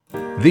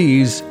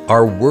These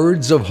are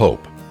words of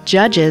hope.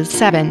 Judges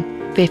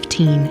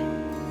 7:15.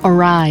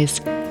 Arise,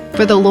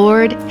 for the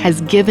Lord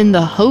has given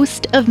the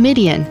host of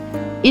Midian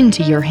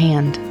into your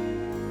hand.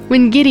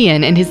 When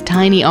Gideon and his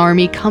tiny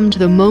army come to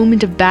the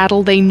moment of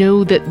battle, they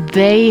know that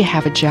they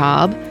have a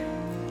job,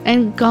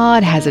 and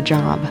God has a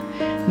job.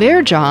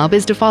 Their job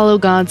is to follow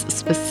God's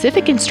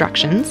specific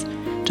instructions,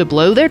 to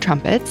blow their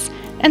trumpets,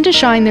 and to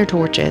shine their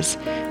torches.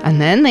 And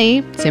then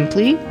they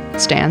simply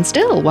stand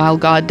still while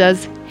God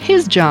does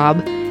His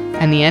job,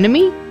 and the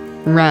enemy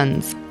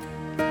runs.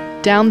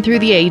 Down through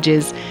the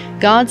ages,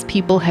 God's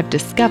people have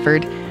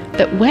discovered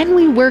that when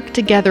we work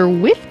together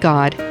with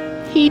God,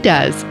 He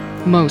does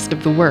most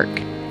of the work.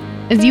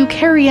 As you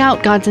carry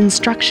out God's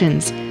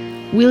instructions,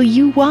 will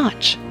you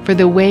watch for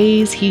the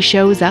ways He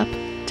shows up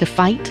to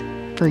fight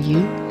for you?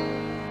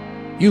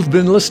 You've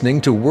been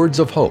listening to Words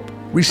of Hope.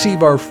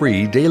 Receive our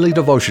free daily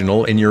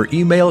devotional in your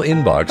email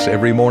inbox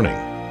every morning.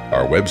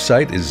 Our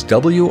website is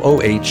woh.org/radio.